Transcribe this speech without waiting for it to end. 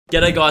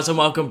G'day guys and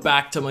welcome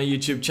back to my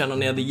YouTube channel.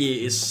 Now the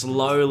year is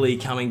slowly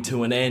coming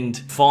to an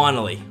end.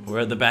 Finally, we're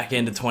at the back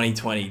end of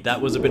 2020.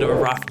 That was a bit of a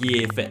rough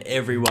year for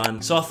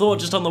everyone. So I thought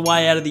just on the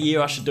way out of the year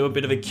I should do a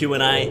bit of a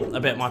Q&A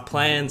about my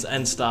plans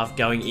and stuff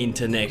going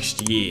into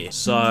next year.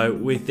 So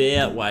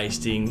without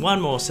wasting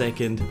one more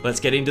second, let's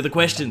get into the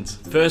questions.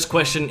 First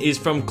question is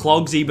from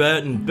Clogsy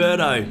Burton.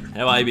 Birdo,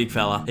 how are you, big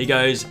fella? He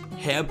goes,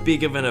 how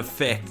big of an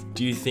effect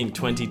do you think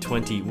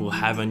 2020 will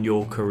have on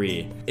your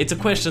career? It's a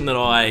question that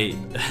I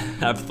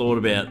have thought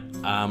about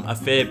a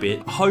fair bit.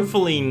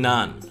 Hopefully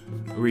none,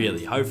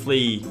 really. Hopefully,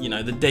 you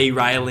know, the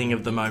derailing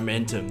of the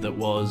momentum that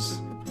was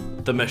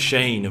the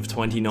machine of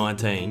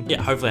 2019.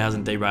 Yeah, hopefully it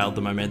hasn't derailed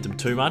the momentum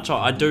too much.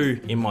 I do,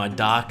 in my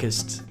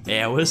darkest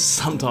hours,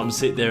 sometimes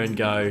sit there and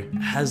go,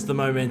 has the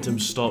momentum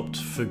stopped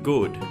for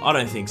good? I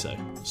don't think so.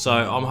 So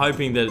I'm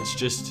hoping that it's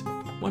just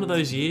one of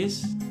those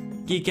years.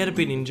 You get a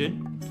bit injured.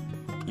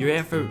 You're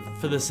out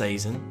for the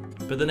season,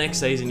 but the next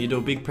season you do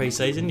a big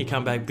pre-season, you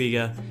come back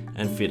bigger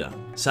and fitter.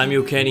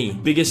 Samuel Kenny,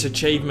 biggest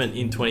achievement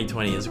in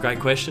 2020 is a great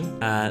question,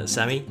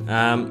 Sammy.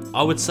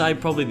 I would say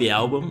probably the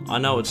album. I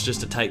know it's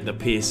just a take the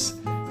piss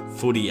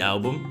footy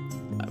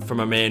album from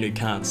a man who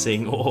can't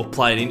sing or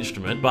play an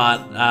instrument, but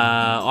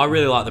I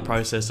really like the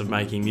process of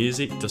making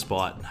music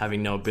despite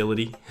having no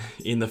ability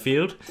in the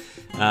field.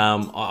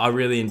 I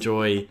really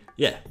enjoy,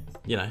 yeah,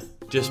 you know,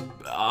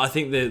 I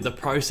think the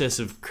process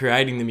of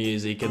creating the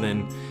music and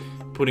then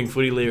putting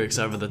footy lyrics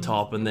over the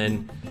top and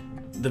then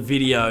the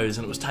videos,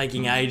 and it was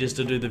taking ages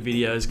to do the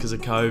videos because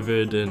of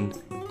COVID,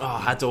 and I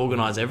had to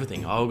organise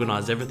everything. I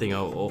organised everything. I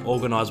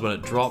organised when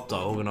it dropped,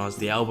 I organised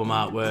the album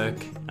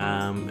artwork,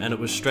 and it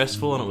was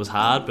stressful and it was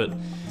hard, but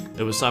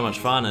it was so much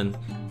fun, and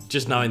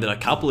just knowing that a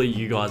couple of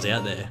you guys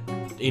out there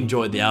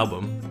enjoyed the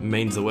album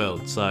means the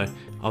world. So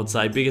I would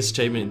say biggest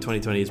achievement in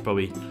 2020 is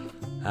probably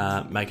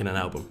making an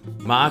album.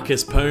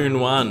 Marcus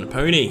Poon1,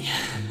 Pooney,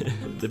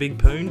 the big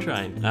Poon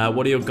train.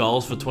 What are your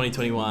goals for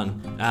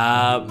 2021?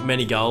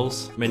 Many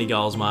goals,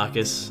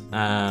 Marcus.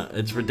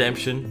 It's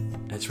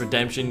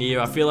redemption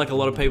year. I feel like a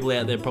lot of people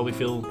out there probably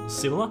feel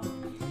similar,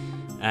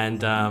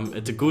 and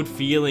it's a good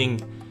feeling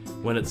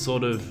when it's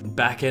sort of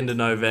back end of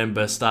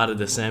November, start of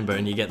December,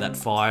 and you get that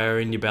fire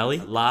in your belly.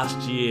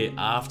 Last year,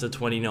 after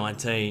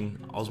 2019,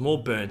 I was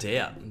more burnt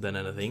out than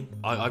anything.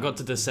 I got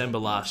to December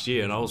last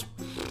year and I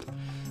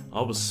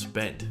was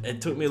spent.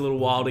 It took me a little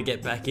while to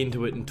get back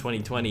into it in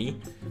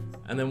 2020,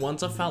 and then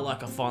once I felt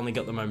like I finally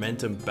got the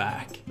momentum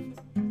back,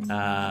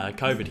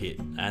 COVID hit,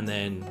 and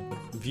then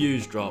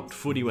views dropped,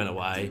 footy went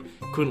away,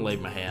 couldn't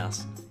leave my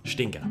house.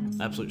 Stinker,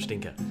 absolute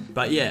stinker.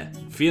 But yeah,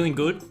 feeling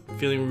good,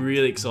 feeling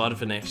really excited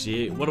for next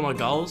year. What are my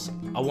goals?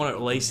 I want to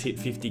at least hit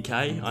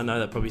 50k. I know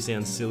that probably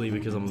sounds silly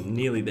because I'm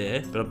nearly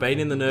there, but I've been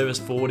in the nervous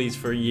 40s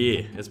for a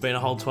year. It's been a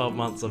whole 12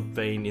 months I've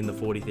been in the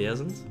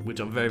 40,000s,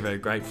 which I'm very, very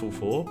grateful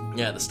for.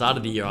 Yeah, at the start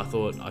of the year I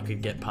thought I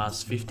could get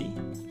past 50,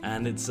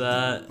 and it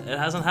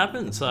hasn't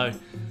happened, so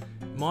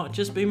might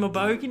just be my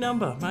bogey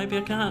number. Maybe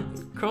I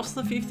can't cross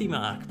the 50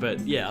 mark, but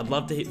yeah, I'd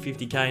love to hit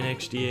 50k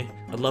next year.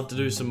 I'd love to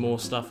do some more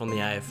stuff on the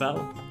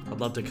AFL. I'd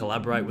love to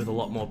collaborate with a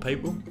lot more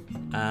people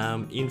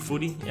in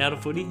footy, out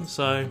of footy.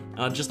 So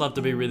I'd just love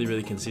to be really,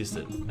 really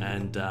consistent.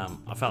 And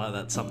I felt like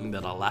that's something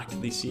that I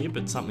lacked this year,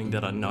 but something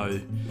that I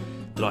know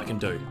that I can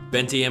do.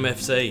 Benty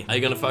MFC, are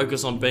you going to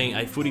focus on being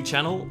a footy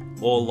channel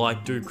or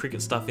like do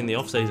cricket stuff in the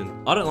off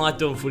season? I don't like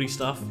doing footy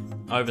stuff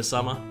over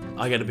summer.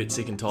 I get a bit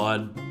sick and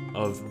tired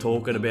of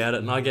talking about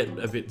it, and I get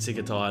a bit sick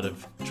and tired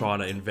of trying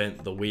to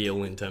invent the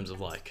wheel in terms of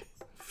like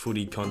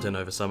footy content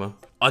over summer.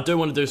 I do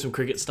want to do some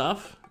cricket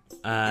stuff,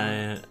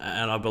 and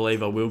I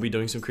believe I will be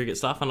doing some cricket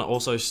stuff, and I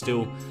also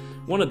still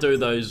want to do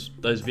those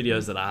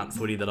videos that aren't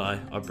footy that I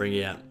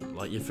bring out,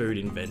 like your food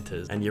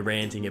inventors and your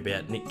ranting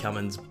about Nick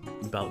Cummins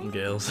belting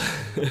girls.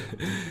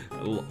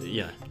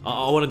 Yeah,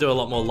 I want to do a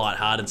lot more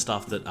light-hearted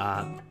stuff that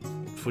aren't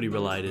footy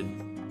related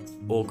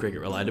or cricket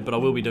related, but I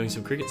will be doing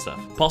some cricket stuff.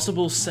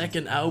 Possible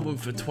second album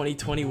for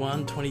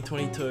 2021,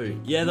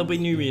 2022. Yeah, there'll be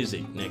new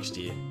music next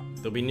year.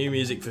 There'll be new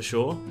music for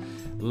sure.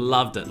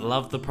 Loved it.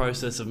 Loved the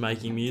process of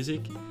making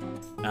music.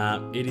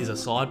 It is a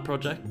side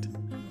project,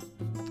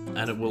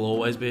 and it will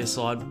always be a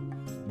side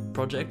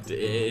project.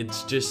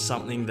 It's just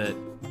something that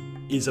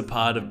is a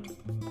part of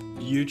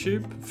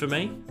YouTube for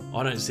me.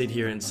 I don't sit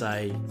here and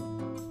say,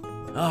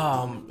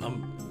 oh,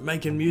 I'm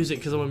making music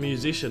because I'm a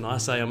musician. I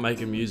say I'm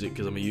making music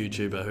because I'm a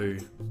YouTuber who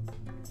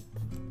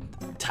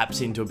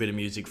taps into a bit of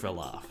music for a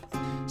laugh.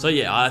 So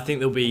yeah, I think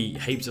there'll be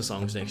heaps of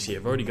songs next year.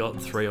 I've already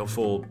got 3 or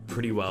 4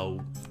 pretty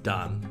well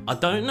done. I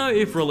don't know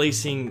if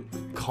releasing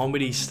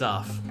comedy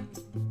stuff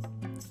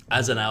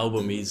as an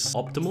album is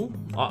optimal.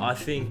 I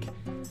think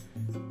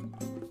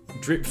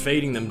drip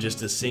feeding them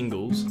just as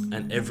singles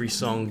and every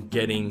song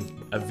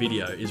getting a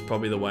video is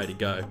probably the way to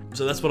go.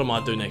 So that's what I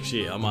might do next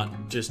year. I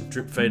might just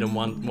drip feed them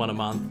one a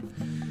month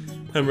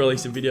and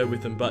release a video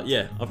with them. But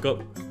yeah, I've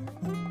got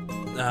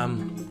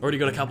already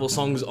got a couple of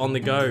songs on the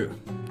go.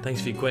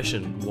 Thanks for your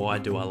question. Why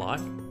do I like?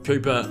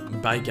 Cooper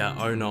Baker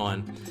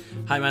 09.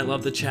 Hey mate,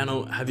 love the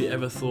channel. Have you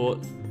ever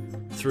thought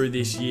through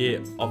this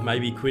year of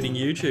maybe quitting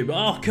YouTube.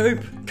 Oh,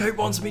 Coop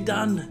wants me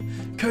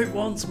done. Coop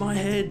wants my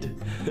head.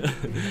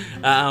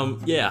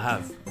 Yeah, I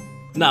have.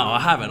 No, I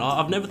haven't.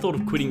 I've never thought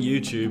of quitting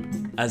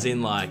YouTube as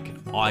in like,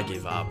 I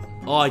give up.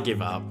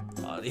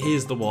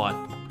 Here's the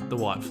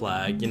white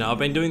flag. You know, I've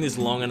been doing this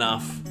long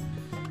enough.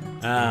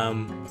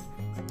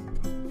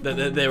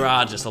 There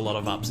are just a lot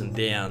of ups and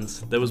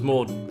downs. There was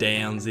more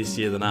downs this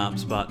year than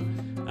ups, but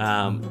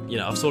you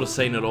know, I've sort of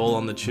seen it all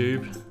on the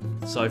tube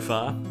so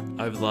far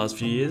over the last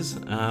few years.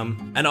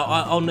 And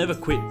I'll never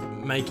quit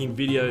making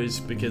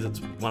videos because it's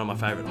one of my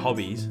favorite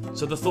hobbies.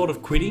 So the thought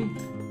of quitting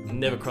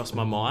never crossed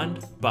my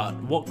mind, but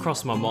what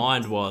crossed my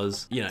mind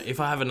was, you know, if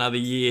I have another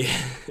year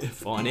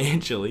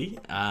financially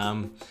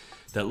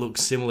that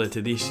looks similar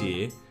to this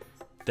year,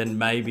 then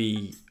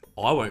maybe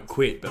I won't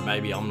quit, but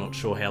maybe I'm not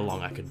sure how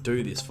long I could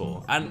do this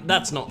for. And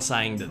that's not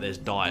saying that there's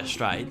dire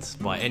straits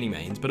by any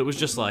means, but it was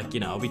just like, you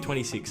know, I'll be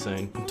 26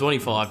 soon. I'm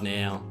 25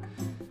 now.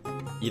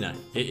 You know,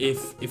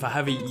 if I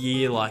have a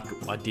year like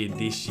I did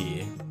this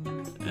year,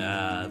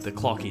 the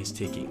clock is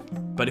ticking.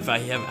 But if I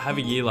have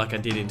a year like I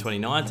did in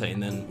 2019,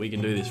 then we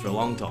can do this for a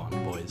long time,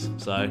 boys.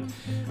 So,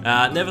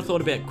 never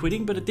thought about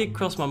quitting, but it did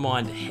cross my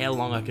mind how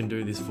long I can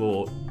do this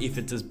for if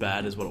it's as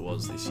bad as what it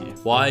was this year.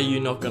 Why are you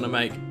not going to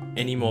make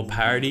any more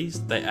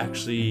parodies? They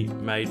actually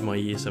made my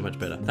year so much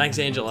better. Thanks,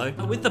 Angelo.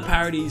 With the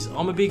parodies,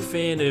 I'm a big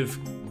fan of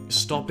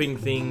stopping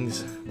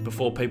things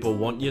before people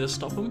want you to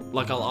stop them.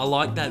 Like, I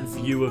like that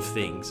view of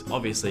things.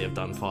 Obviously, I've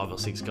done 5 or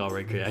 6 goal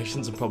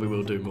recreations and probably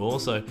will do more,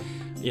 so,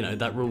 you know,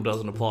 that rule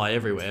doesn't apply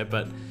everywhere,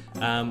 but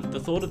the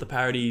thought of the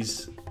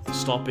parodies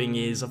stopping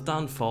is I've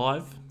done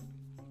 5.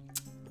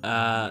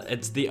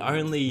 It's the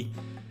only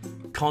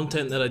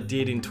content that I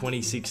did in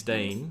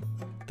 2016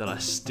 that I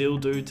still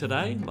do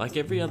today. Like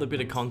every other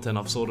bit of content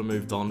I've sort of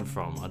moved on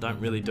from. I don't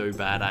really do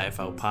bad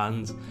AFL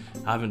puns.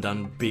 I haven't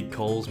done big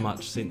calls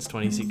much since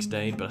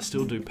 2016, but I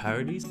still do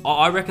parodies.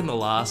 I reckon the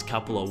last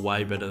couple are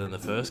way better than the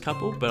first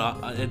couple, but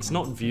it's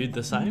not viewed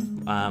the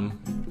same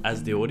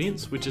as the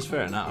audience, which is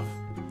fair enough.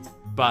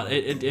 But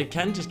it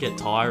can just get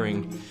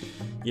tiring.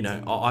 You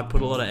know, I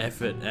put a lot of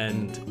effort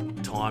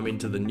and time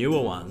into the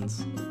newer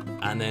ones,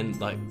 and then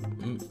like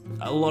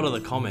a lot of the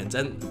comments,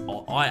 and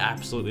I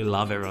absolutely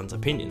love everyone's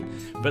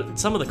opinion, but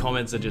some of the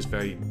comments are just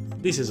very,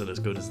 this isn't as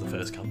good as the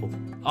first couple.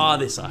 Oh,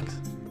 this sucks.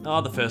 Oh,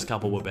 the first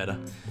couple were better.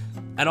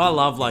 And I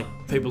love like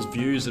people's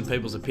views and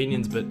people's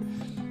opinions, but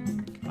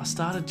I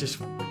started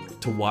just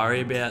to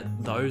worry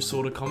about those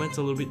sort of comments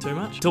a little bit too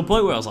much, to a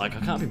point where I was like, I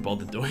can't be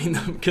bothered doing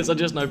them because I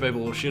just know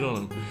people will shit on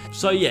them.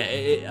 So yeah,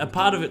 a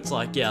part of it's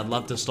like, yeah, I'd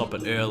love to stop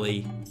it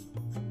early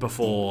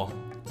before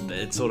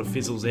it sort of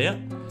fizzles out.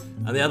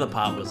 And the other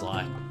part was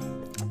like,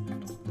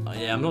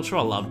 yeah, I'm not sure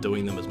I love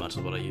doing them as much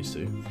as what I used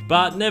to.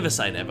 But never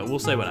say never, we'll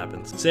see what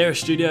happens. Sarah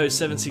Studio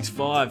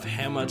 765,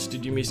 how much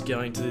did you miss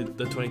going to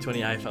the 2020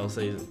 AFL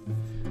season?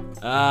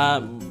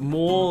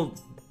 More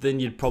than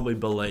you'd probably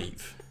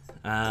believe.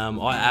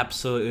 I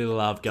absolutely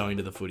love going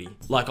to the footy.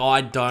 Like,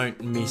 I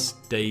don't miss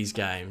these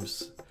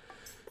games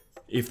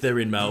if they're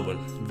in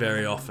Melbourne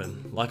very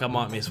often. Like, I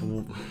might miss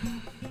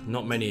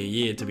not many a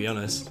year, to be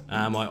honest.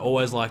 I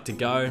always like to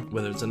go,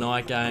 whether it's a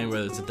night game,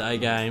 whether it's a day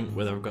game,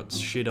 whether I've got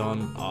shit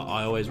on.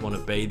 I always want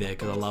to be there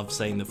because I love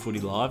seeing the footy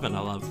live and I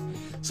love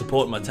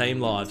supporting my team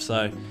live.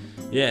 So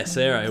yeah,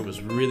 Sarah, it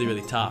was really,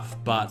 really tough.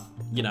 But,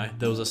 you know,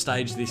 there was a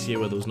stage this year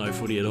where there was no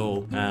footy at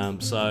all.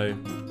 So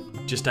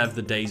just have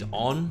the Ds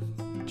on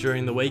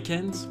during the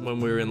weekends when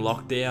we were in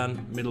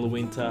lockdown, middle of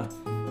winter,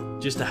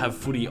 just to have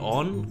footy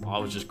on, I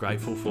was just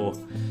grateful for.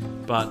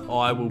 But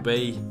I will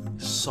be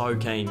so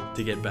keen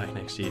to get back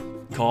next year.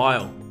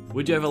 Kyle,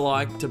 would you ever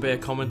like to be a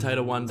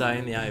commentator one day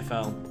in the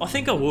AFL? I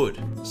think I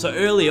would. So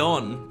early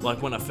on,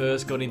 like when I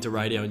first got into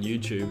radio and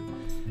YouTube,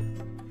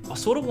 I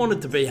sort of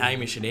wanted to be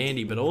Hamish and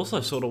Andy, but also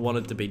sort of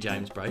wanted to be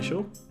James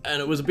Brayshaw.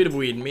 And it was a bit of a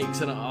weird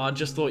mix, and I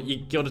just thought you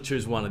got to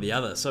choose one or the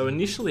other. So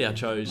initially I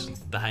chose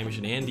the Hamish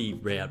and Andy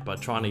route by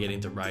trying to get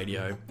into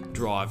radio,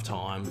 drive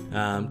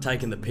time,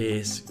 taking the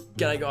piss.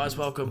 G'day guys,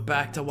 welcome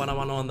back to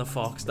 101 on the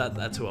Fox.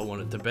 That's who I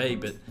wanted to be.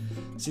 But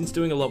since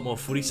doing a lot more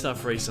footy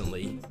stuff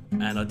recently,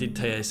 and I did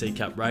TAC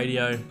Cup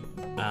radio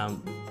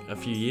a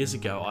few years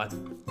ago,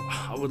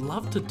 I would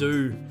love to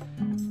do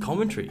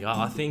commentary.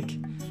 I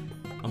think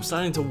I'm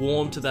starting to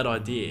warm to that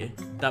idea.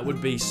 That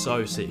would be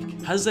so sick.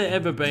 Has there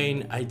ever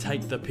been a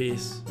take the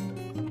piss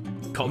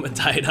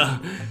commentator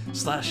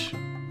slash,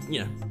 you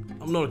know,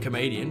 I'm not a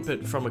comedian,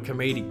 but from a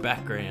comedic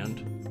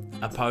background,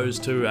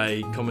 opposed to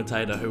a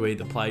commentator who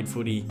either played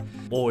footy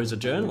or is a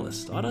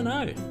journalist? I don't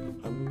know.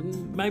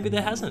 Maybe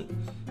there hasn't.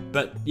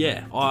 But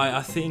yeah,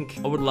 I think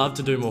I would love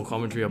to do more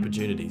commentary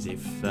opportunities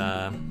if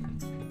I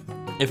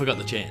got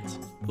the chance.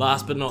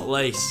 Last but not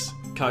least,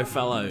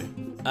 co-fellow.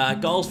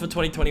 Goals for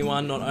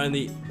 2021, not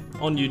only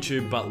on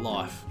YouTube, but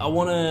life. I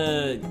want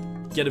to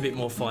get a bit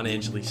more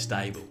financially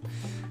stable.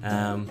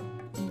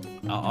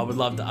 I would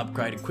love to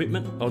upgrade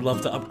equipment. I would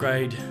love to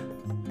upgrade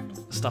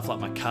stuff like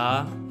my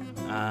car.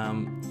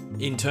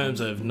 In terms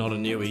of not a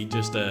newie,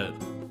 just a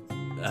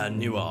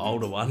newer,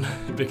 older one,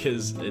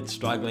 because it's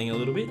struggling a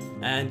little bit.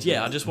 And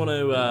yeah, I just want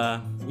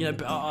to you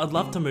know, I'd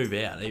love to move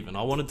out even.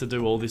 I wanted to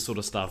do all this sort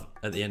of stuff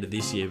at the end of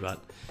this year,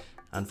 but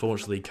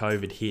unfortunately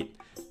COVID hit,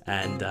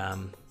 and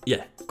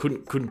yeah,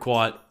 couldn't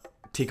quite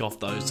tick off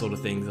those sort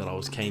of things that I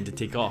was keen to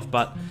tick off.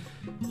 But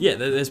yeah,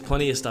 there's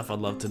plenty of stuff I'd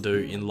love to do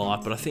in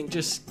life, but I think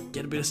just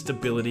get a bit of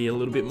stability, a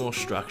little bit more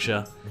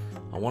structure.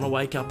 I want to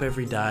wake up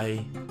every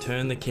day,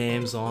 turn the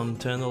cams on,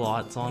 turn the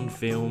lights on,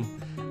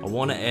 film. I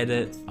want to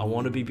edit, I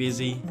want to be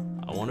busy,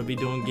 I want to be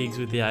doing gigs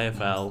with the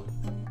AFL.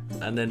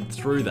 And then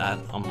through that,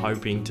 I'm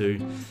hoping to,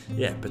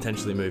 yeah,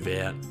 potentially move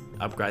out,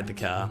 upgrade the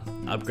car,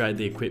 upgrade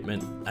the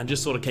equipment, and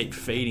just sort of keep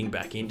feeding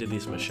back into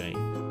this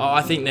machine.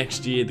 I think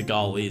next year the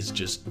goal is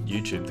just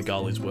YouTube, the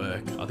goal is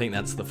work. I think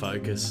that's the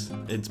focus.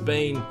 It's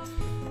been,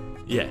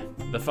 yeah,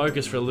 the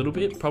focus for a little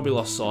bit, probably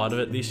lost sight of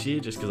it this year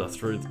just because I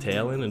threw the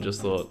towel in and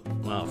just thought,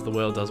 well, if the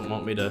world doesn't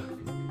want me to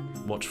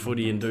watch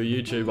footy and do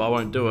YouTube, I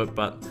won't do it.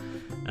 But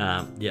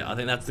yeah, I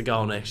think that's the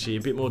goal next year,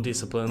 a bit more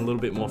discipline, a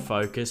little bit more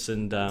focus,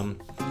 and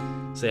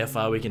see how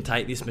far we can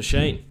take this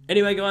machine.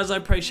 Anyway guys, I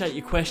appreciate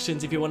your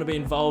questions. If you want to be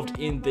involved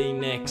in the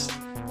next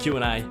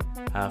Q&A,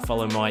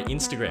 follow my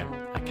Instagram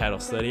at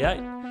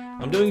Caden38.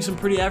 I'm doing some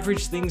pretty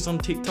average things on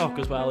TikTok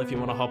as well if you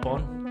want to hop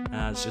on.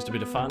 It's just a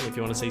bit of fun if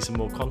you want to see some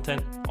more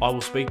content. I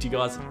will speak to you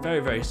guys very,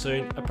 very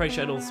soon.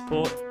 Appreciate all the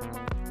support.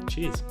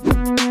 Cheers.